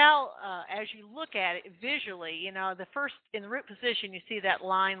can tell as you look at it visually, in the root position, you see that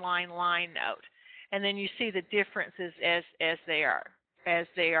line note. And then you see the differences as they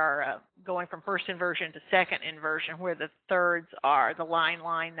are going from first inversion to second inversion, where the thirds are the line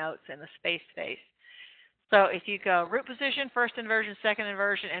notes and the space. So if you go root position, first inversion, second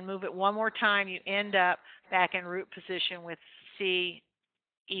inversion, and move it one more time, you end up back in root position with C,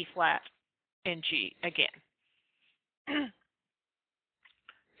 E flat, and G again.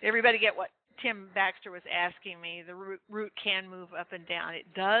 Everybody get what Tim Baxter was asking me? The root can move up and down.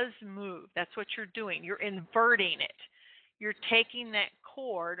 It does move. That's what you're doing. You're inverting it. You're taking that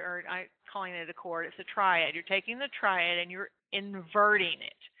chord, or I'm calling it a chord, it's a triad. You're taking the triad and you're inverting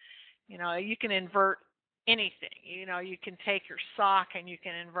it. You can invert anything. You can take your sock and you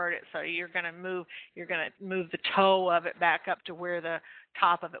can invert it. So you're going to move the toe of it back up to where the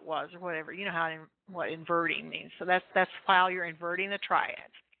top of it was, or whatever. You know what inverting means. So that's while you're inverting the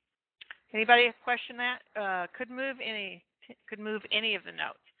triads. Anybody question that? Could move any of the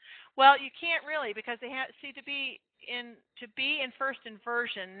notes. Well, you can't really, because they have to be in first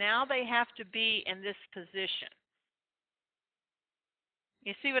inversion. Now they have to be in this position.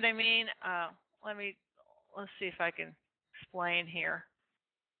 You see what I mean? Let's see if I can explain here.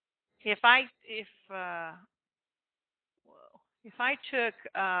 If I took,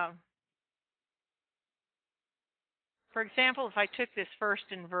 for example, if I took this first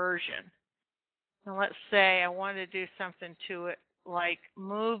inversion, and let's say I wanted to do something to it, like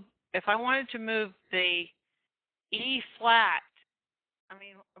if I wanted to move the E flat,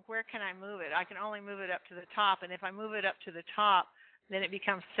 where can I move it? I can only move it up to the top, and if I move it up to the top, then it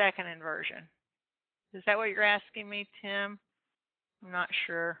becomes second inversion. Is that what you're asking me, Tim? I'm not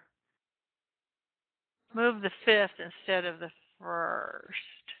sure. Move the fifth instead of the first.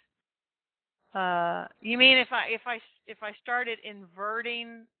 You mean if I started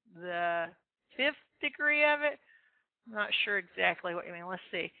inverting the fifth degree of it? I'm not sure exactly what you mean. Let's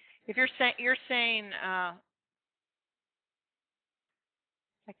see. If you're saying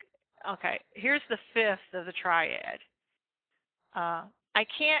okay, here's the fifth of the triad. I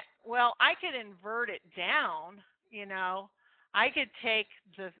could invert it down. I could take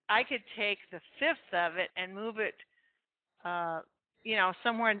the fifth of it and move it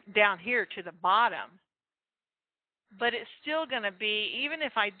somewhere down here to the bottom. but it's still going to be, even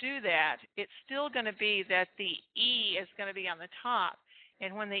if I do that, it's still going to be that the E is going to be on the top.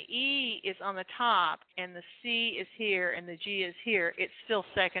 And when the E is on the top and the C is here and the G is here, it's still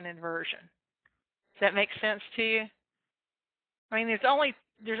second inversion. Does that make sense to you? I mean, there's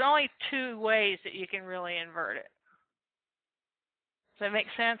only two ways that you can really invert it. Does that make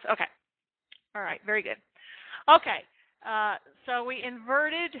sense? Okay. All right. Very good. Okay. So we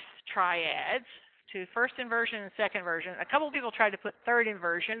inverted triads to first inversion and second inversion. A couple of people tried to put third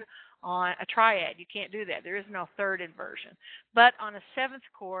inversion on a triad. You can't do that. There is no third inversion. But on a seventh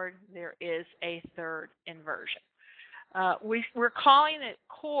chord, there is a third inversion. We're calling it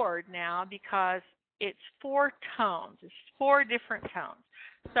chord now because it's four tones. It's four different tones.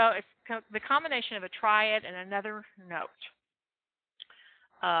 So it's the combination of a triad and another note.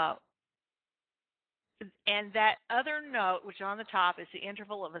 And that other note, which is on the top, is the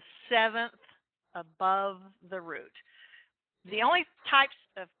interval of a seventh above the root. The only types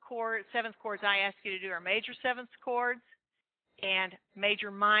of seventh chords I ask you to do are major seventh chords and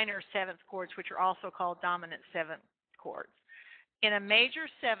major minor seventh chords, which are also called dominant seventh chords. In a major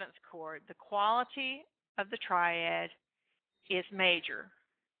seventh chord, the quality of the triad is major,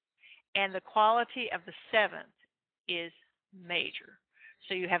 and the quality of the seventh is major.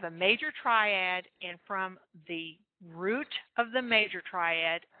 So you have a major triad, and from the root of the major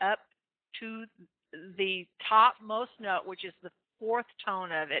triad up to the topmost note, which is the fourth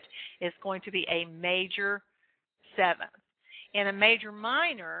tone of it, is going to be a major seventh. In a major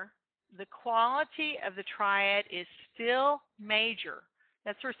minor, the quality of the triad is still major.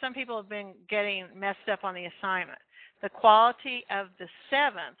 That's where some people have been getting messed up on the assignment. The quality of the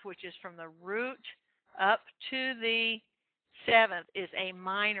seventh, which is from the root up to the seventh, is a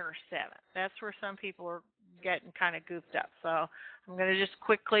minor seventh. That's where some people are getting kind of goofed up. So I'm going to just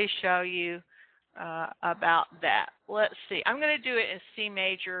quickly show you about that. Let's see. I'm going to do it in C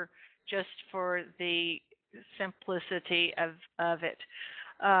major just for the simplicity of it.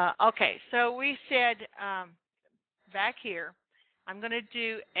 Okay, so we said back here, I'm going to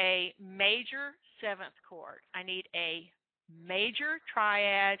do a major seventh chord. I need a major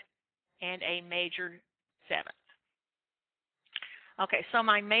triad and a major seventh. Okay, so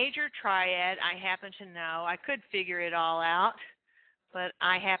my major triad, I happen to know, I could figure it all out, but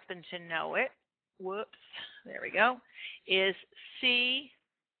I happen to know it. Whoops, there we go, is C,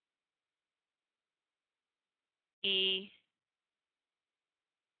 E,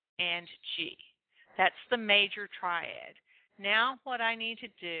 and G. That's the major triad. Now what I need to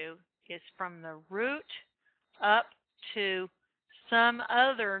do is from the root up to some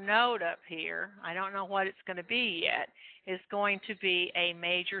other note up here, I don't know what it's going to be yet, is going to be a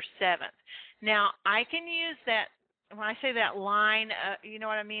major seventh. Now I can use that, when I say that line, you know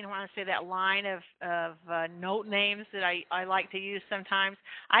what I mean when I say that line of note names that I like to use sometimes.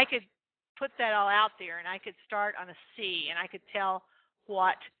 I could put that all out there and I could start on a C and I could tell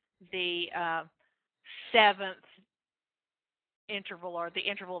what the seventh interval or the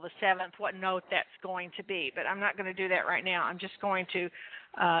interval of the seventh, what note that's going to be. But I'm not going to do that right now. I'm just going to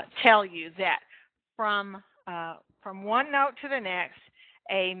tell you that from one note to the next,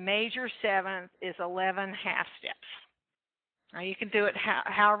 a major seventh is 11 half steps. Now you can do it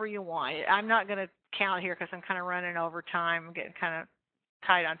however you want. I'm not going to count here because I'm kind of running over time. I'm getting kind of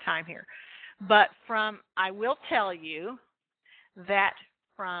tight on time here. But I will tell you that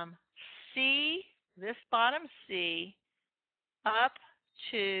from C, this bottom C, up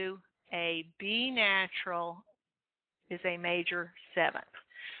to a B natural is a major seventh.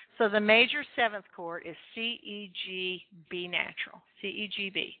 So the major seventh chord is C, E, G, B natural. C, E, G,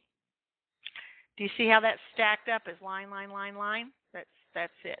 B. Do you see how that's stacked up as line, line, line, line?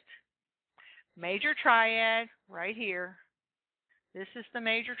 That's it. Major triad right here. This is the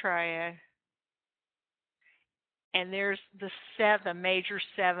major triad. And there's the major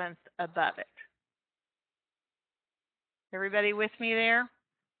seventh above it. Everybody with me there?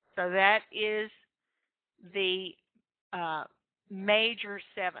 So that is the major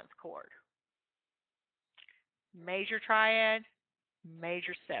seventh chord. Major triad,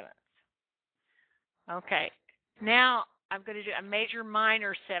 major seventh. Okay, now I'm going to do a major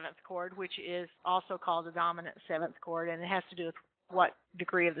minor seventh chord, which is also called a dominant seventh chord, and it has to do with what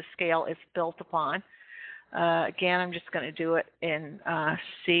degree of the scale it's built upon. Again, I'm just going to do it in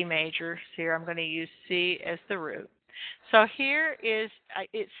C major. So here I'm going to use C as the root. So here is,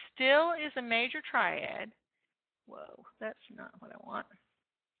 it still is a major triad. Whoa, that's not what I want.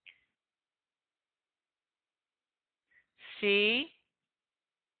 C,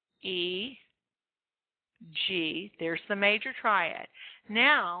 E, G, there's the major triad.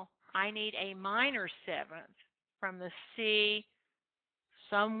 Now I need a minor seventh from the C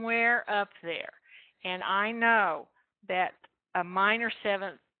somewhere up there. And I know that a minor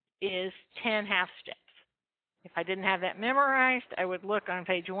seventh is 10 half steps. If I didn't have that memorized, I would look on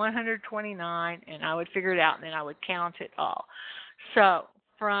page 129 and I would figure it out, and then I would count it all. So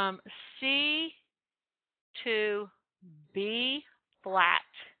from C to B flat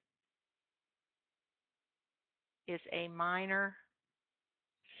is a minor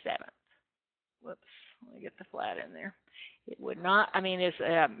seventh. Whoops, let me get the flat in there. It would not, it's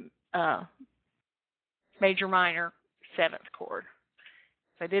a major minor seventh chord.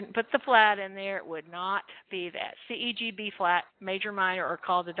 If I didn't put the flat in there, it would not be that. C, E, G, B flat, major minor are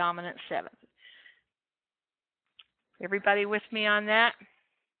called the dominant seventh. Everybody with me on that?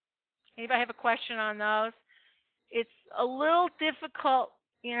 Anybody have a question on those? It's a little difficult,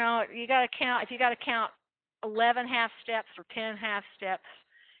 you got to count. If you got to count 11 half steps or 10 half steps,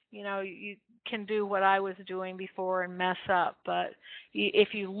 you can do what I was doing before and mess up. But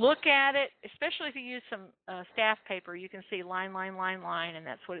if you look at it, especially if you use some staff paper, you can see line, line, line, line, and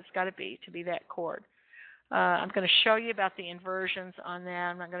that's what it's got to be that chord. I'm going to show you about the inversions on that.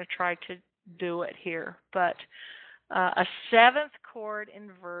 I'm not going to try to do it here, but a seventh chord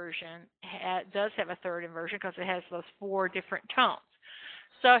inversion does have a third inversion because it has those 4 different tones.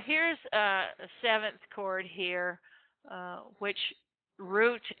 So here's a seventh chord here, which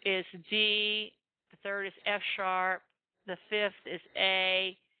root is D, the third is F sharp, the fifth is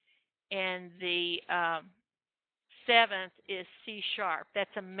A, and the seventh is C sharp.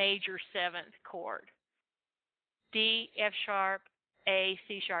 That's a major seventh chord. D, F sharp, A,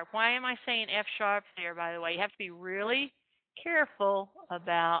 C sharp. Why am I saying F sharp there, by the way? You have to be really careful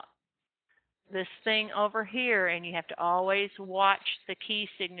about this thing over here, and you have to always watch the key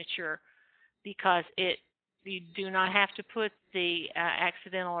signature because you do not have to put the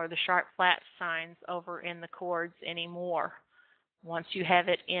accidental or the sharp flat signs over in the chords anymore once you have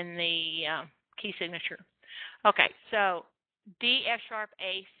it in the key signature. Okay, so D, F sharp,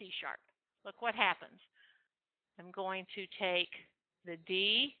 A, C sharp. Look what happens. I'm going to take the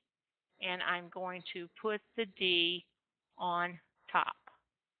D and I'm going to put the D on top.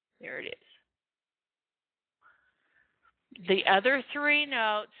 There it is. The other 3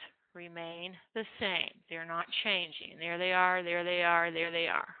 notes remain the same. They're not changing. There they are, there they are, there they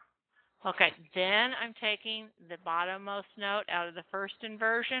are. Okay, then I'm taking the bottommost note out of the first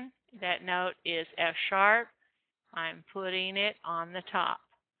inversion. That note is F sharp. I'm putting it on the top.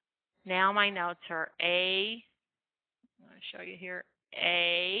 Now my notes are A, I'm going to show you here,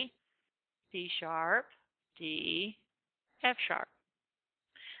 A, C sharp, D, F sharp.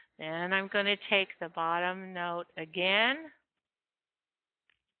 Then I'm going to take the bottom note again,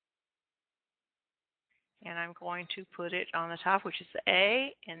 and I'm going to put it on the top, which is the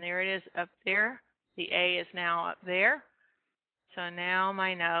A, and there it is up there. The A is now up there. So now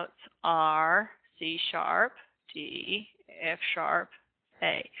my notes are C sharp, D, F sharp,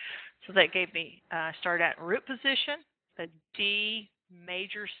 A. So that gave me, started out in root position, the D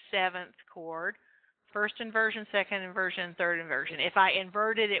major seventh chord, first inversion, second inversion, third inversion. If I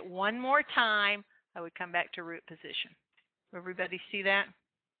inverted it one more time, I would come back to root position. Everybody see that?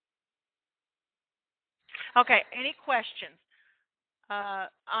 Okay, any questions?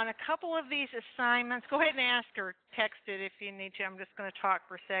 On a couple of these assignments, go ahead and ask or text it if you need to. I'm just going to talk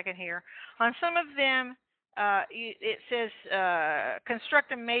for a second here. On some of them, it says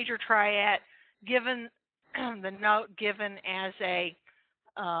construct a major triad given the note given as a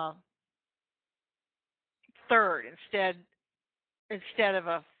third instead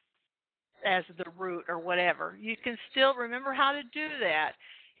of as the root or whatever. You can still remember how to do that.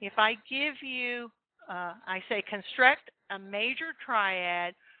 If I give you, I say construct a major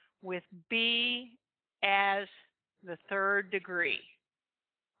triad with B as the third degree.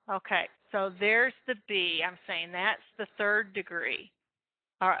 Okay, so there's the B. I'm saying that's the third degree,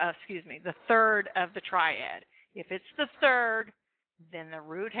 or the third of the triad. If it's the third, then the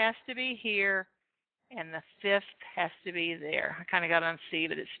root has to be here, and the fifth has to be there. I kind of got on C,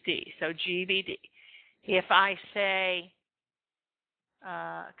 but it's D, so G, B, D. If I say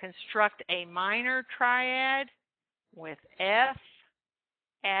construct a minor triad with F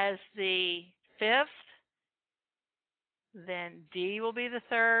as the fifth, then D will be the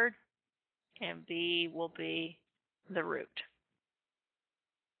third, and B will be the root.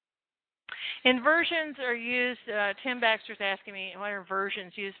 Inversions are used. Tim Baxter's asking me what are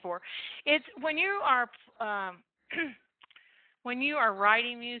inversions used for. It's when you are when you are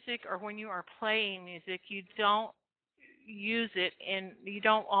writing music or when you are playing music, you don't use it you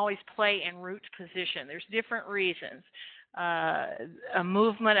don't always play in root position. There's different reasons. a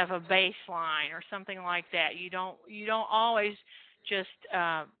movement of a bass line or something like that. You don't always just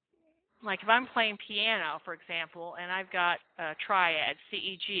like if I'm playing piano, for example, and I've got a triad, C,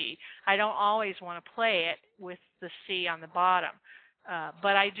 E, G, I don't always want to play it with the C on the bottom.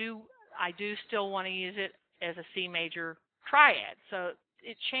 But I do still want to use it as a C major triad. So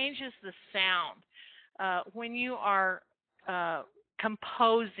it changes the sound. When you are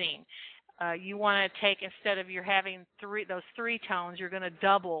composing, you want to take, instead of you're having those three tones, you're going to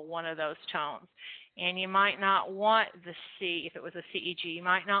double one of those tones. And you might not want the C, if it was a C, E, G, you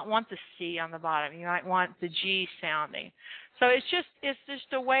might not want the C on the bottom. You might want the G sounding. So it's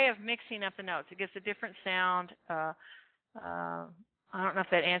just a way of mixing up the notes. It gives a different sound. I don't know if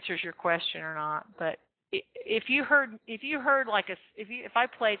that answers your question or not, but if you heard like if I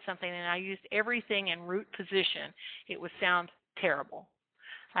played something and I used everything in root position, it would sound terrible.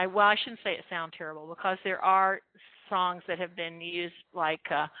 I shouldn't say it sound terrible, because there are songs that have been used like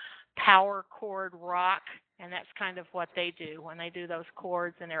power chord rock, and that's kind of what they do when they do those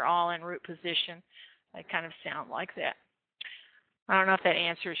chords and they're all in root position. They kind of sound like that. I don't know if that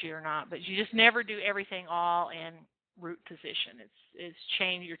answers you or not, but you just never do everything all in root position.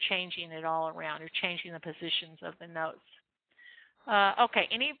 You're changing it all around. You're changing the positions of the notes. Okay,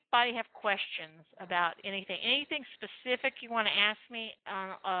 anybody have questions about anything? Anything specific you want to ask me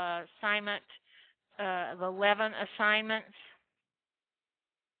on assignment, the 11 assignments?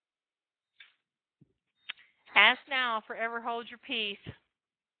 Ask now, forever hold your peace.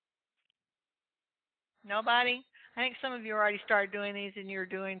 Nobody? I think some of you already started doing these, and you're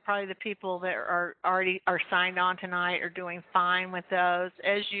doing, probably the people that are already are signed on tonight are doing fine with those.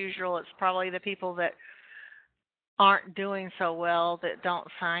 As usual, it's probably the people that aren't doing so well that don't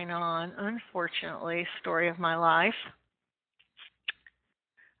sign on. Unfortunately, story of my life.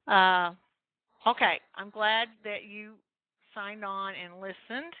 Okay, I'm glad that you signed on and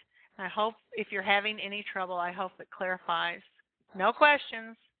listened. I hope if you're having any trouble, I hope it clarifies. No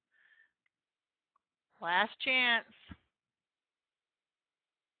questions. Last chance.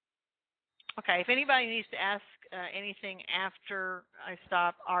 Okay, if anybody needs to ask anything after I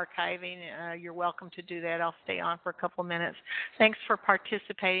stop archiving, you're welcome to do that. I'll stay on for a couple of minutes. Thanks for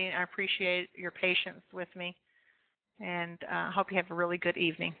participating. I appreciate your patience with me, and hope you have a really good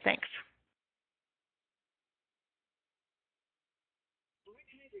evening. Thanks.